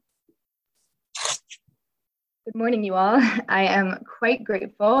Good morning, you all. I am quite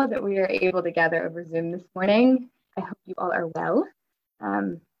grateful that we are able to gather over Zoom this morning. I hope you all are well.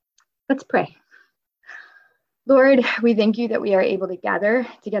 Um, let's pray. Lord, we thank you that we are able to gather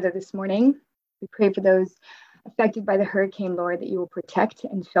together this morning. We pray for those affected by the hurricane, Lord, that you will protect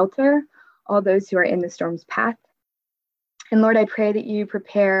and shelter all those who are in the storm's path. And Lord, I pray that you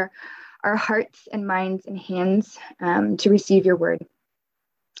prepare our hearts and minds and hands to receive your word.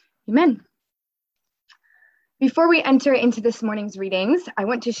 Amen. Before we enter into this morning's readings, I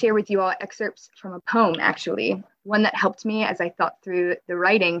want to share with you all excerpts from a poem, actually, one that helped me as I thought through the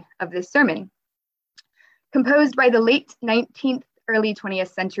writing of this sermon. Composed by the late 19th, early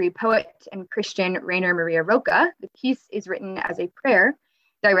 20th century poet and Christian Rainer Maria Rilke, the piece is written as a prayer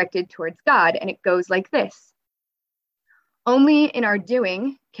directed towards God, and it goes like this. Only in our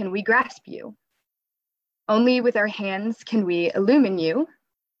doing can we grasp you. Only with our hands can we illumine you.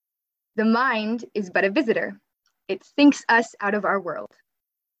 The mind is but a visitor. It thinks us out of our world.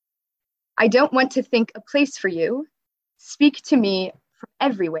 I don't want to think a place for you. Speak to me from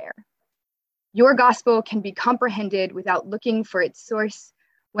everywhere. Your gospel can be comprehended without looking for its source.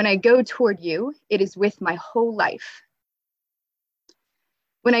 When I go toward you, it is with my whole life.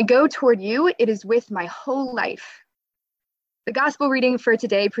 When I go toward you, it is with my whole life. The gospel reading for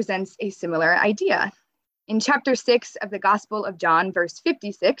today presents a similar idea. In chapter 6 of the Gospel of John, verse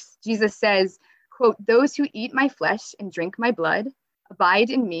 56, Jesus says, quote, those who eat my flesh and drink my blood abide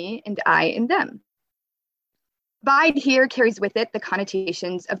in me and I in them. Abide here carries with it the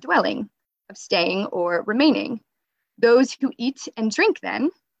connotations of dwelling, of staying or remaining. Those who eat and drink then,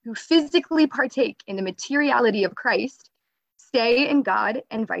 who physically partake in the materiality of Christ, stay in God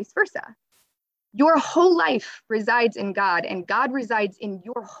and vice versa. Your whole life resides in God and God resides in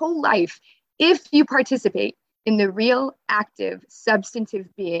your whole life if you participate in the real, active, substantive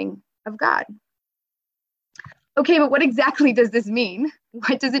being of God. Okay, but what exactly does this mean?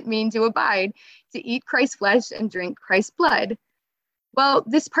 What does it mean to abide, to eat Christ's flesh and drink Christ's blood? Well,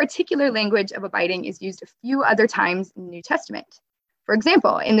 this particular language of abiding is used a few other times in the New Testament. For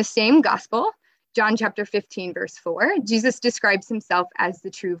example, in the same gospel, John chapter 15, verse 4, Jesus describes himself as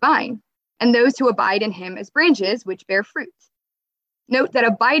the true vine, and those who abide in him as branches which bear fruit. Note that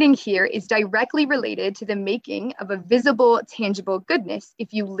abiding here is directly related to the making of a visible, tangible goodness.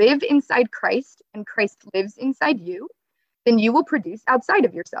 If you live inside Christ and Christ lives inside you, then you will produce outside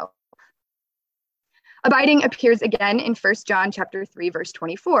of yourself. Abiding appears again in 1 John chapter 3, verse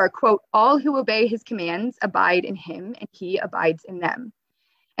 24, quote, all who obey his commands abide in him and he abides in them.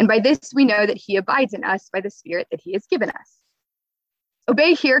 And by this we know that he abides in us by the Spirit that he has given us.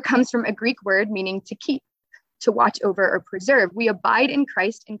 Obey here comes from a Greek word meaning to keep, to watch over or preserve. We abide in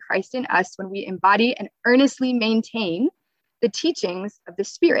Christ and Christ in us when we embody and earnestly maintain the teachings of the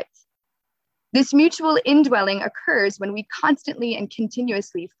Spirit. This mutual indwelling occurs when we constantly and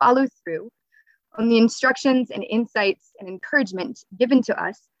continuously follow through on the instructions and insights and encouragement given to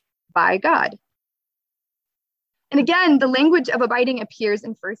us by God. And again, the language of abiding appears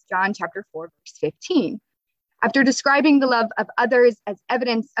in 1 John chapter 4, verse 15. After describing the love of others as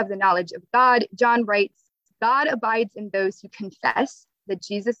evidence of the knowledge of God, John writes, God abides in those who confess that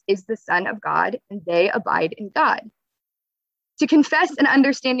Jesus is the Son of God, and they abide in God. To confess an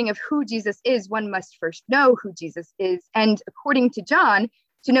understanding of who Jesus is, one must first know who Jesus is. And according to John,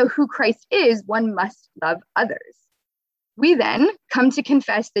 to know who Christ is, one must love others. We then come to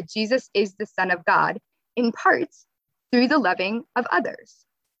confess that Jesus is the Son of God, in part through the loving of others.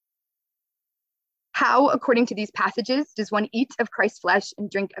 How, according to these passages, does one eat of Christ's flesh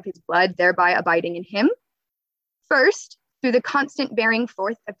and drink of his blood, thereby abiding in him? First, through the constant bearing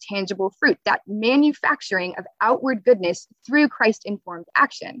forth of tangible fruit, that manufacturing of outward goodness through Christ-informed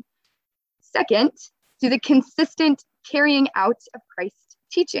action. Second, through the consistent carrying out of Christ's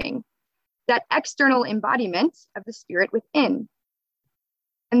teaching, that external embodiment of the Spirit within.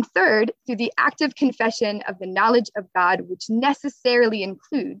 And third, through the active confession of the knowledge of God, which necessarily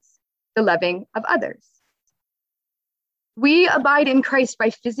includes the loving of others. We abide in Christ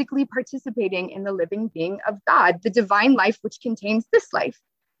by physically participating in the living being of God, the divine life which contains this life,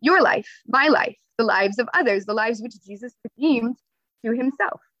 your life, my life, the lives of others, the lives which Jesus redeemed through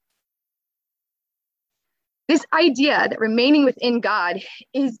himself. This idea that remaining within God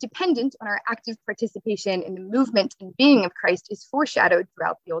is dependent on our active participation in the movement and being of Christ is foreshadowed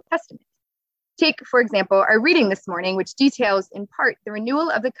throughout the Old Testament. Take, for example, our reading this morning, which details in part the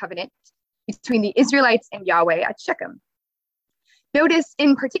renewal of the covenant between the Israelites and Yahweh at Shechem. Notice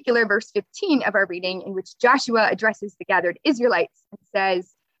in particular verse 15 of our reading, in which Joshua addresses the gathered Israelites and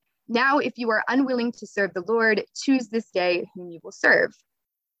says, "Now if you are unwilling to serve the Lord, choose this day whom you will serve."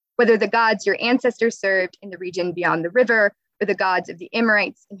 whether the gods your ancestors served in the region beyond the river, or the gods of the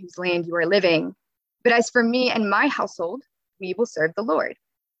Amorites in whose land you are living. But as for me and my household, we will serve the Lord.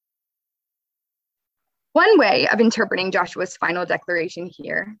 One way of interpreting Joshua's final declaration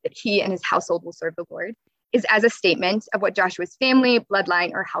here, that he and his household will serve the Lord, is as a statement of what Joshua's family,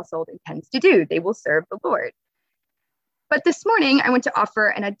 bloodline, or household intends to do. They will serve the Lord. But this morning, I want to offer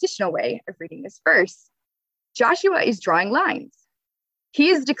an additional way of reading this verse. Joshua is drawing lines. He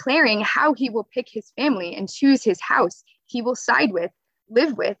is declaring how he will pick his family and choose his house he will side with,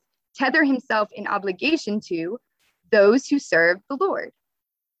 live with, tether himself in obligation to those who serve the Lord.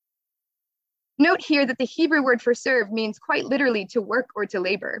 Note here that the Hebrew word for serve means quite literally to work or to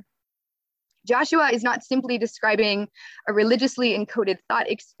labor. Joshua is not simply describing a religiously encoded thought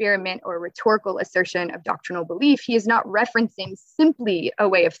experiment or rhetorical assertion of doctrinal belief. He is not referencing simply a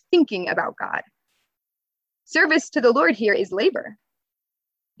way of thinking about God. Service to the Lord here is labor.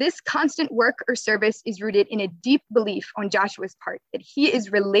 This constant work or service is rooted in a deep belief on Joshua's part that he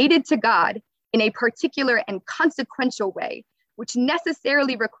is related to God in a particular and consequential way, which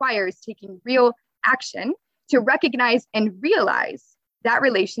necessarily requires taking real action to recognize and realize that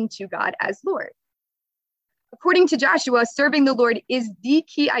relation to God as Lord. According to Joshua, serving the Lord is the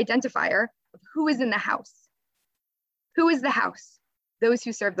key identifier of who is in the house. Who is the house? Those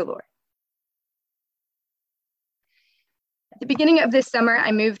who serve the Lord. At the beginning of this summer,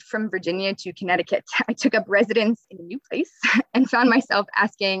 I moved from Virginia to Connecticut. I took up residence in a new place and found myself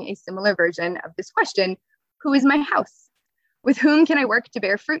asking a similar version of this question: who is my house? With whom can I work to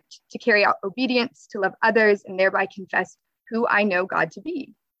bear fruit, to carry out obedience, to love others, and thereby confess who I know God to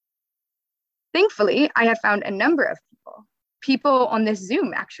be? Thankfully, I have found a number of people on this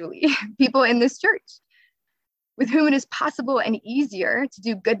Zoom, actually, people in this church, with whom it is possible and easier to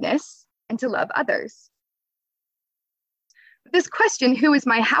do goodness and to love others. This question, who is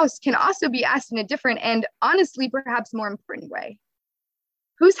my house, can also be asked in a different and honestly, perhaps more important way.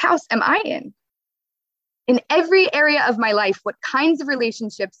 Whose house am I in? In every area of my life, what kinds of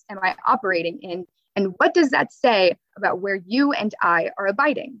relationships am I operating in? And what does that say about where you and I are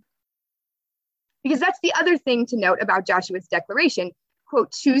abiding? Because that's the other thing to note about Joshua's declaration,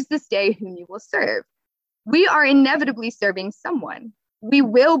 quote, choose this day whom you will serve. We are inevitably serving someone. We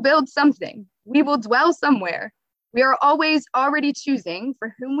will build something. We will dwell somewhere. We are always already choosing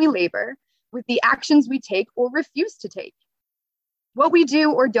for whom we labor with the actions we take or refuse to take. What we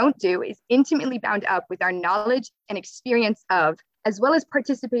do or don't do is intimately bound up with our knowledge and experience of, as well as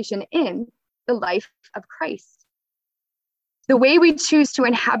participation in, the life of Christ. The way we choose to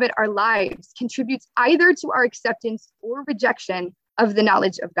inhabit our lives contributes either to our acceptance or rejection of the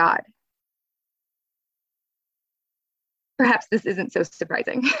knowledge of God. Perhaps this isn't so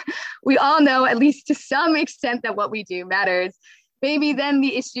surprising. We all know, at least to some extent, that what we do matters. Maybe then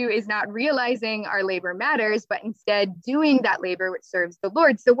the issue is not realizing our labor matters, but instead doing that labor which serves the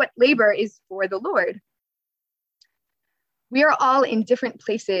Lord. So what labor is for the Lord? We are all in different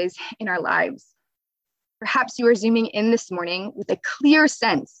places in our lives. Perhaps you are zooming in this morning with a clear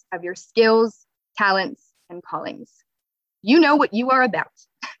sense of your skills, talents, and callings. You know what you are about.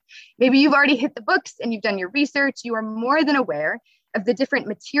 Maybe you've already hit the books and you've done your research. You are more than aware of the different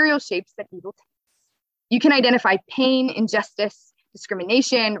material shapes that evil takes. You can identify pain, injustice,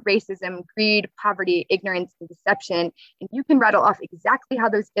 discrimination, racism, greed, poverty, ignorance, and deception, and you can rattle off exactly how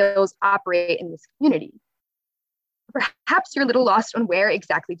those ills operate in this community. Perhaps you're a little lost on where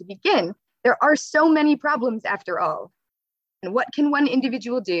exactly to begin. There are so many problems after all. And what can one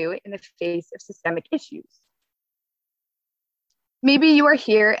individual do in the face of systemic issues? Maybe you are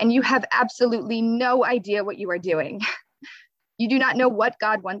here and you have absolutely no idea what you are doing. You do not know what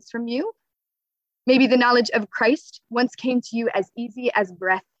God wants from you. Maybe the knowledge of Christ once came to you as easy as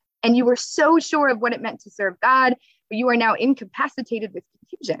breath, and you were so sure of what it meant to serve God, but you are now incapacitated with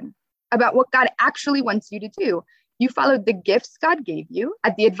confusion about what God actually wants you to do. You followed the gifts God gave you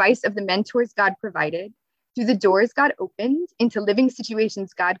at the advice of the mentors God provided, through the doors God opened, into living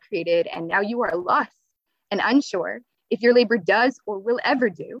situations God created, and now you are lost and unsure if your labor does or will ever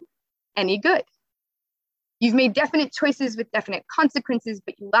do any good. You've made definite choices with definite consequences,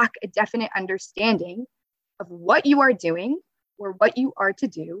 but you lack a definite understanding of what you are doing or what you are to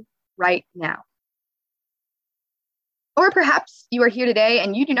do right now. Or perhaps you are here today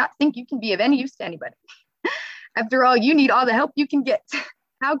and you do not think you can be of any use to anybody. After all, you need all the help you can get.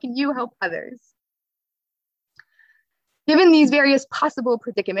 How can you help others? Given these various possible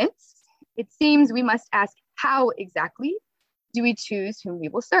predicaments, it seems we must ask, how exactly do we choose whom we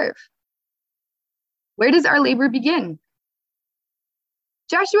will serve? Where does our labor begin?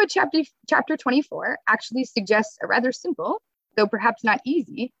 Joshua chapter 24 actually suggests a rather simple, though perhaps not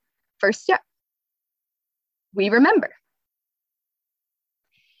easy, First step, we remember.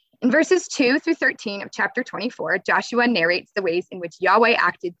 In verses 2 through 13 of chapter 24, Joshua narrates the ways in which Yahweh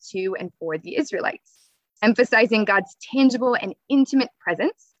acted to and for the Israelites, emphasizing God's tangible and intimate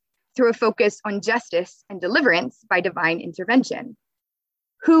presence through a focus on justice and deliverance by divine intervention.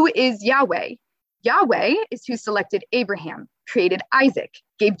 Who is Yahweh? Yahweh is who selected Abraham, created Isaac,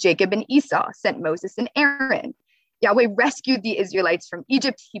 gave Jacob and Esau, sent Moses and Aaron. Yahweh rescued the Israelites from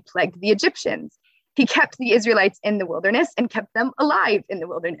Egypt. He plagued the Egyptians. He kept the Israelites in the wilderness and kept them alive in the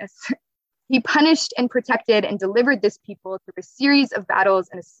wilderness. He punished and protected and delivered this people through a series of battles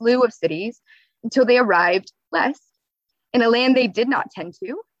and a slew of cities until they arrived blessed in a land they did not tend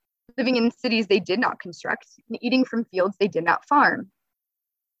to, living in cities they did not construct, and eating from fields they did not farm.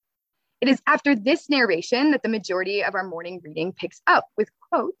 It is after this narration that the majority of our morning reading picks up with,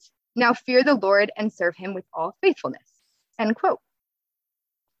 quote, "Now fear the Lord and serve him with all faithfulness," end quote.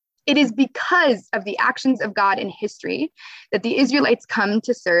 It is because of the actions of God in history that the Israelites come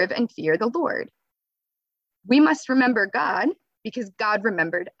to serve and fear the Lord. We must remember God because God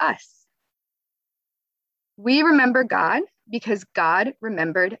remembered us. We remember God because God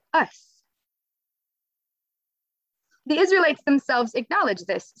remembered us. The Israelites themselves acknowledge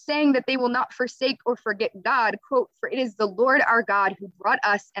this, saying that they will not forsake or forget God, quote, "For it is the Lord our God who brought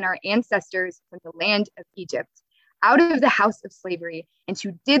us and our ancestors from the land of Egypt, out of the house of slavery, and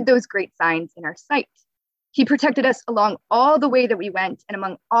who did those great signs in our sight. He protected us along all the way that we went and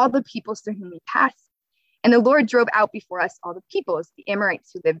among all the peoples through whom we passed. And the Lord drove out before us all the peoples, the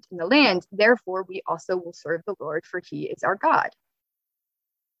Amorites who lived in the land. Therefore, we also will serve the Lord, for he is our God."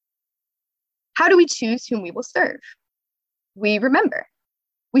 How do we choose whom we will serve? We remember.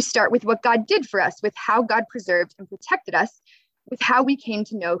 We start with what God did for us, with how God preserved and protected us, with how we came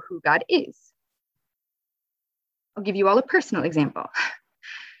to know who God is. I'll give you all a personal example.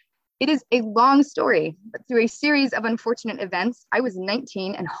 It is a long story, but through a series of unfortunate events, I was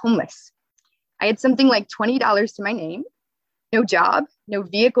 19 and homeless. I had something like $20 to my name, no job, no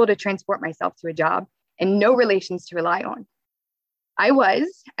vehicle to transport myself to a job, and no relations to rely on. I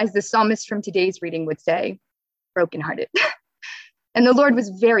was, as the psalmist from today's reading would say, brokenhearted. And the Lord was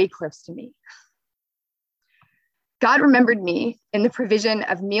very close to me. God remembered me in the provision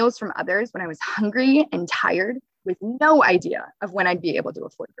of meals from others when I was hungry and tired, with no idea of when I'd be able to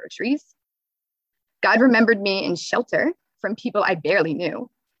afford groceries. God remembered me in shelter from people I barely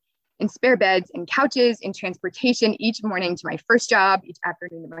knew, in spare beds and couches, in transportation each morning to my first job, each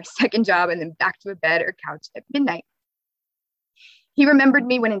afternoon to my second job, and then back to a bed or couch at midnight. He remembered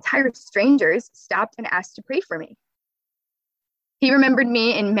me when entire strangers stopped and asked to pray for me. He remembered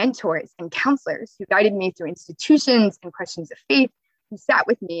me in mentors and counselors who guided me through institutions and questions of faith, who sat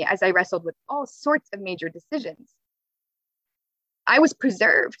with me as I wrestled with all sorts of major decisions. I was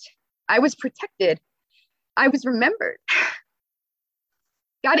preserved. I was protected. I was remembered.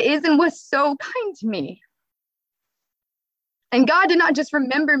 God is and was so kind to me. And God did not just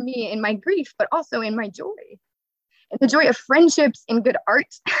remember me in my grief, but also in my joy. In the joy of friendships, in good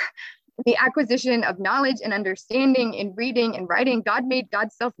art, in the acquisition of knowledge and understanding, in reading and writing, God made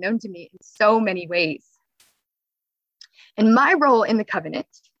God's self known to me in so many ways. And my role in the covenant,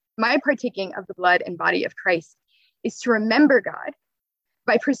 my partaking of the blood and body of Christ, is to remember God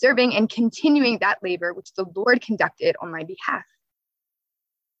by preserving and continuing that labor which the Lord conducted on my behalf.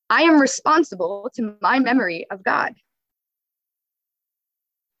 I am responsible to my memory of God.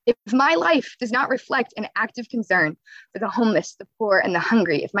 If my life does not reflect an active concern for the homeless, the poor, and the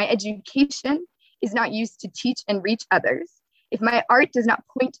hungry, if my education is not used to teach and reach others, if my art does not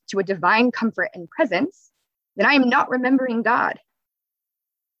point to a divine comfort and presence, then I am not remembering God,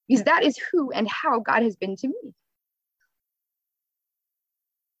 because that is who and how God has been to me.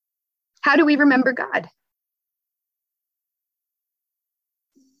 How do we remember God?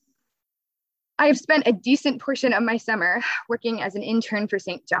 I have spent a decent portion of my summer working as an intern for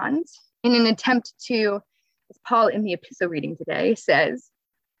St. John's in an attempt to, as Paul in the epistle reading today says,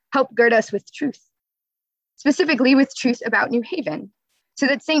 help gird us with truth, specifically with truth about New Haven, so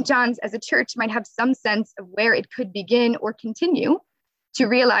that St. John's as a church might have some sense of where it could begin or continue to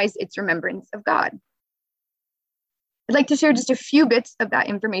realize its remembrance of God. I'd like to share just a few bits of that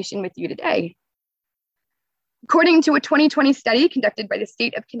information with you today. According to a 2020 study conducted by the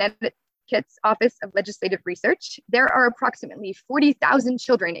State of Connecticut's Office of Legislative Research, there are approximately 40,000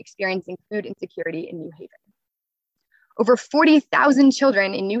 children experiencing food insecurity in New Haven. Over 40,000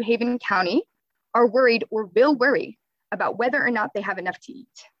 children in New Haven County are worried or will worry about whether or not they have enough to eat.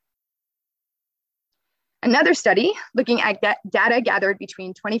 Another study looking at data gathered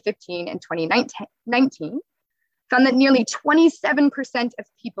between 2015 and 2019 found that nearly 27% of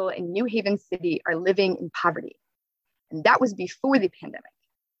people in New Haven City are living in poverty. And that was before the pandemic.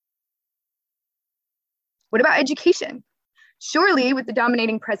 What about education? Surely, with the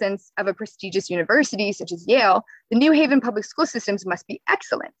dominating presence of a prestigious university such as Yale, the New Haven public school systems must be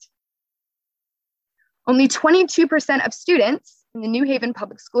excellent. Only 22% of students in the New Haven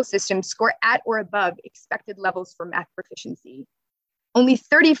public school system score at or above expected levels for math proficiency. Only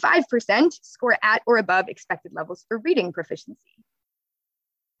 35% score at or above expected levels for reading proficiency.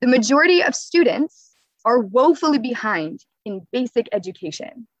 The majority of students are woefully behind in basic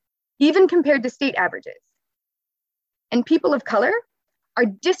education, even compared to state averages. And people of color are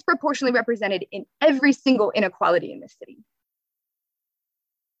disproportionately represented in every single inequality in this city.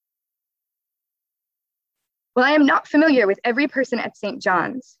 While I am not familiar with every person at St.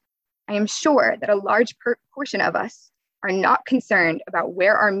 John's, I am sure that a large portion of us are not concerned about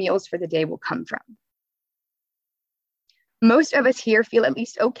where our meals for the day will come from. Most of us here feel at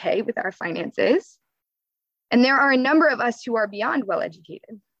least okay with our finances, and there are a number of us who are beyond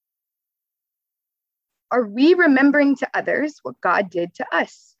well-educated. Are we remembering to others what God did to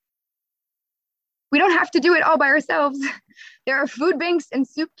us? We don't have to do it all by ourselves. There are food banks and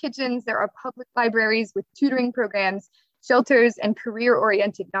soup kitchens. There are public libraries with tutoring programs, shelters, and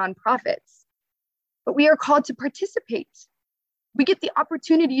career-oriented nonprofits. But we are called to participate. We get the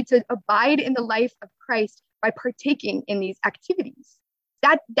opportunity to abide in the life of Christ by partaking in these activities.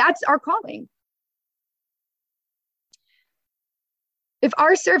 That's our calling. If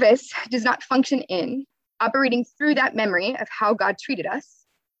our service does not function in, operating through that memory of how God treated us,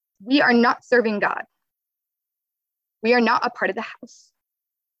 we are not serving God. We are not a part of the house.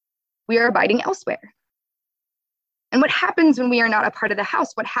 We are abiding elsewhere. And what happens when we are not a part of the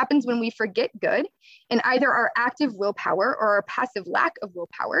house? What happens when we forget good and either our active willpower or our passive lack of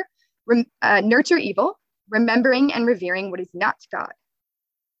willpower nurture evil, remembering and revering what is not God?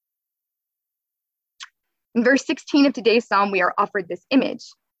 In verse 16 of today's psalm, we are offered this image.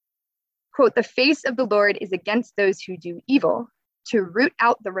 Quote, "The face of the Lord is against those who do evil, to root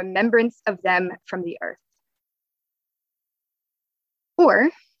out the remembrance of them from the earth." Or,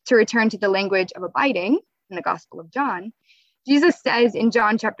 to return to the language of abiding in the Gospel of John, Jesus says in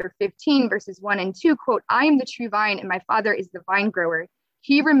John chapter 15, verses 1 and 2, quote, "I am the true vine and my Father is the vine grower.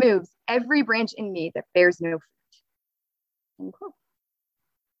 He removes every branch in me that bears no fruit." End quote.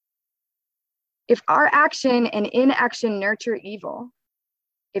 If our action and inaction nurture evil,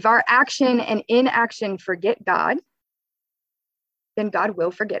 if our action and inaction forget God, then God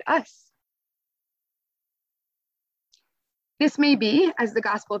will forget us. This may be, as the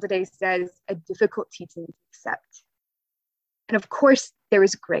gospel today says, a difficult teaching to accept. And of course, there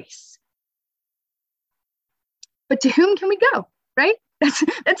is grace. But to whom can we go, right? That's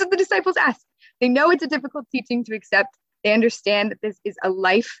what the disciples ask. They know it's a difficult teaching to accept. They understand that this is a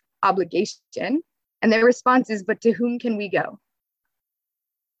life obligation. And their response is, but to whom can we go?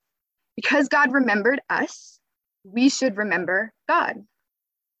 Because God remembered us, we should remember God.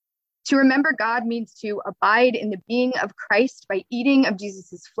 To remember God means to abide in the being of Christ by eating of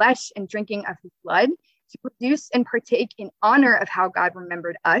Jesus' flesh and drinking of his blood, to produce and partake in honor of how God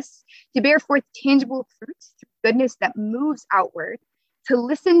remembered us, to bear forth tangible fruits through goodness that moves outward, to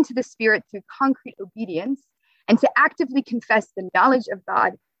listen to the Spirit through concrete obedience, and to actively confess the knowledge of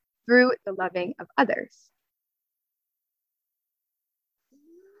God through the loving of others.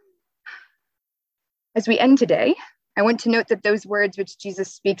 As we end today, I want to note that those words which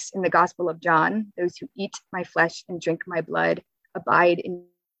Jesus speaks in the Gospel of John, those who eat my flesh and drink my blood, abide in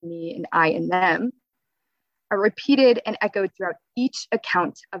me and I in them, are repeated and echoed throughout each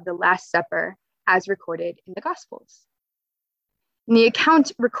account of the Last Supper as recorded in the Gospels. In the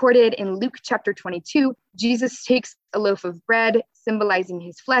account recorded in Luke chapter 22, Jesus takes a loaf of bread, symbolizing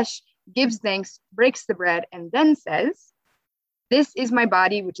his flesh, gives thanks, breaks the bread, and then says, "This is my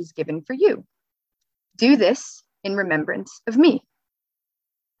body, which is given for you. Do this in remembrance of me."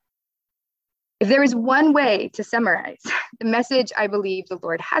 If there is one way to summarize the message I believe the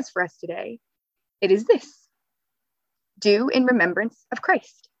Lord has for us today, it is this: do in remembrance of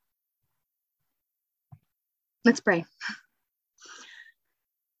Christ. Let's pray.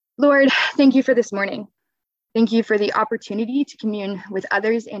 Lord, thank you for this morning. Thank you for the opportunity to commune with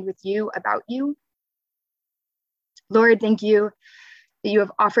others and with you about you. Lord, thank you that you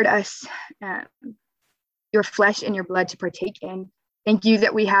have offered us your flesh and your blood to partake in. Thank you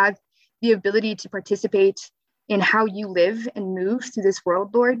that we have the ability to participate in how you live and move through this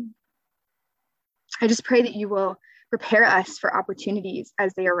world, Lord. I just pray that you will prepare us for opportunities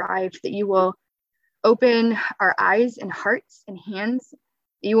as they arrive, that you will open our eyes and hearts and hands,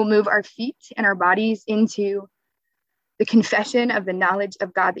 that you will move our feet and our bodies into the confession of the knowledge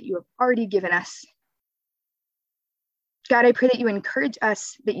of God that you have already given us. God, I pray that you encourage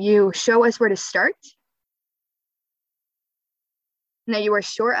us, that you show us where to start, and that you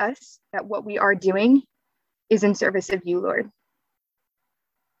assure us that what we are doing is in service of you, Lord.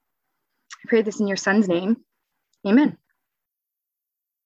 I pray this in your Son's name. Amen.